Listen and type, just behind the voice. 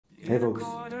Hey folks,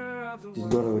 just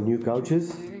got our new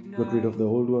couches. Got rid of the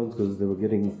old ones because they were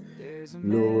getting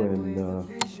low, and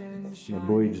my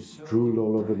boy just drooled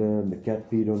all over them. The cat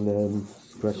peed on them,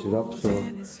 scratched it up, so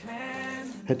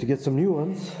had to get some new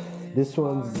ones. This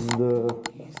one's the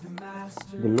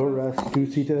Loras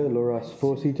 2-seater, Loras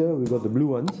 4-seater. We got the blue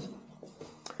ones.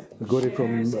 We got it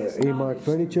from Amart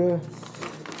furniture.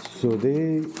 So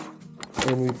we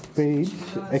paid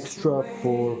extra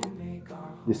for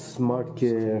this Smart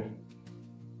Care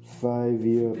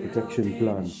 5-year protection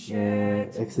plan.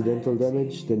 Accidental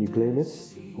damage, then you claim it,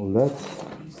 all that.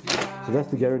 So that's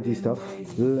the guarantee stuff.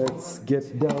 Let's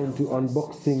get down to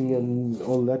unboxing and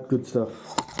all that good stuff.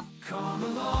 Come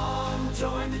along,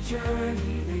 join the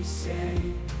journey, they say.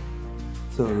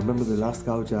 So remember the last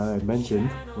couch I mentioned,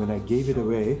 when I gave it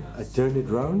away, I turned it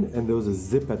around and there was a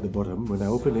zip at the bottom. When I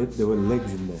opened it, there were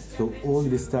legs in there. So all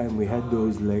this time we had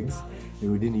those legs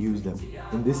and we didn't use them.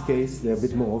 In this case, they're a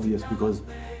bit more obvious because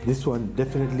this one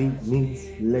definitely needs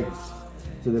legs.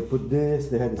 So they put this,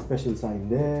 they had a special sign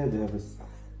there, they have a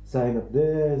sign up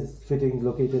there, fittings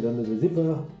located under the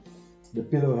zipper. The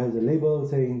pillow has a label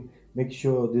saying, make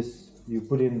sure you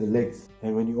put in the legs.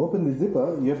 And when you open the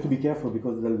zipper, you have to be careful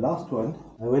because the last one,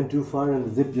 I went too far and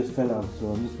the zip just fell out. So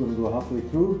I'm just going to go halfway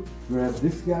through, grab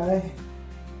this guy.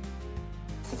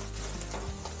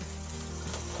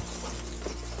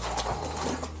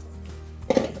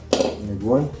 And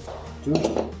 1, 2,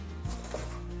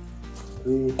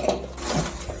 3,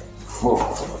 4.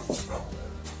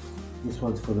 This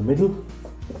one's for the middle.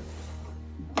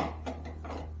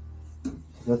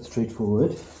 That's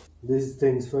straightforward. These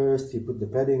things first, you put the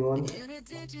padding on.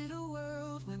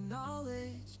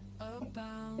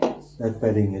 That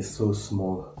padding is so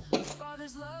small.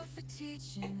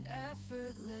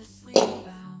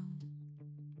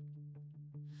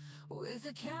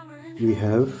 We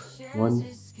have 1,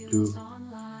 2,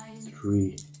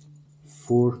 3,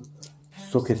 4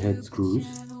 socket head screws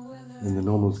and the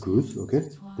normal screws, okay?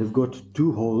 They've got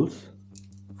 2 holes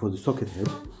for the socket head.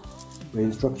 The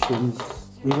instructions,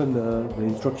 even the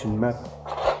instruction map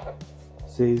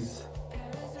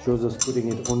shows us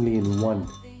putting it only in 1.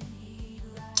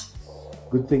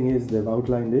 Good thing is they've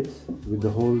outlined it with the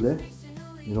hole there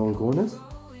in all corners.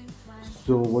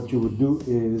 So what you would do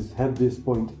is have this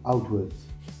point outwards,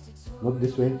 not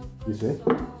this way, this way.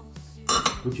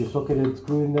 Put your socket head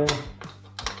screw in there,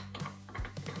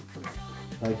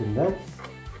 tighten that.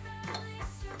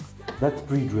 That's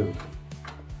pre-drilled.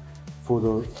 For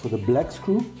the black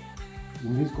screw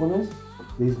in these corners,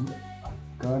 I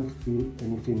can't feel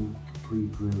anything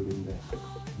pre-drilled in there.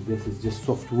 I guess it's just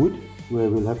soft wood where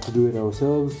we'll have to do it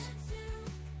ourselves,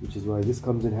 which is why this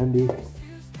comes in handy.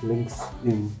 Links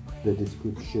in the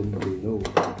description below.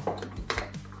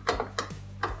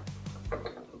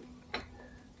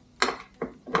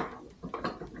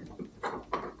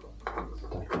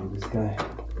 Tighten this guy.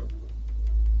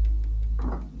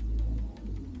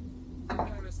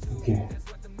 Okay,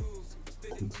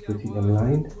 it's pretty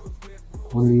aligned.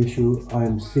 Only issue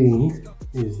I'm seeing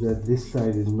is that this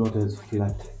side is not as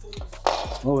flat.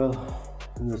 Oh well,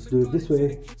 let's do it this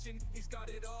way.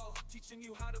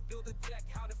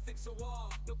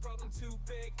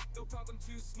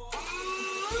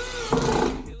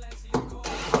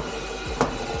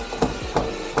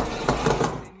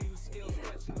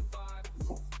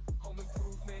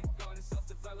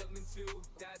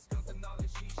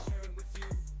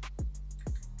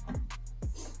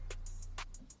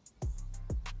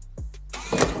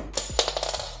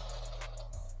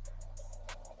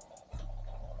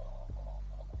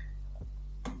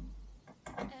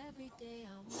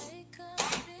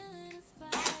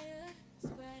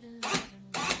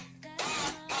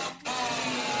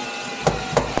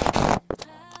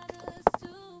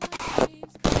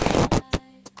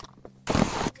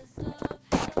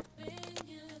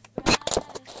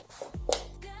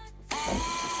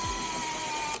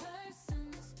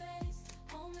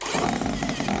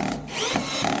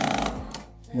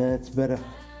 That's better.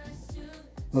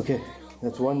 Okay,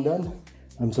 that's one done.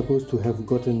 I'm supposed to have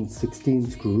gotten 16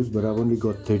 screws, but I've only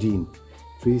got 13.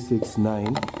 3, 6,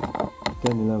 9, 10,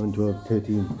 11, 12,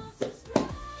 13.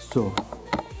 So,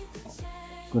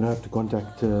 gonna have to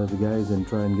contact the guys and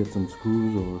try and get some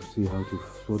screws or see how to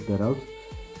sort that out.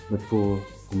 But for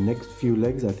the next few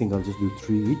legs, I think I'll just do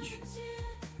 3 each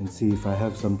and see if I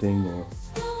have something or...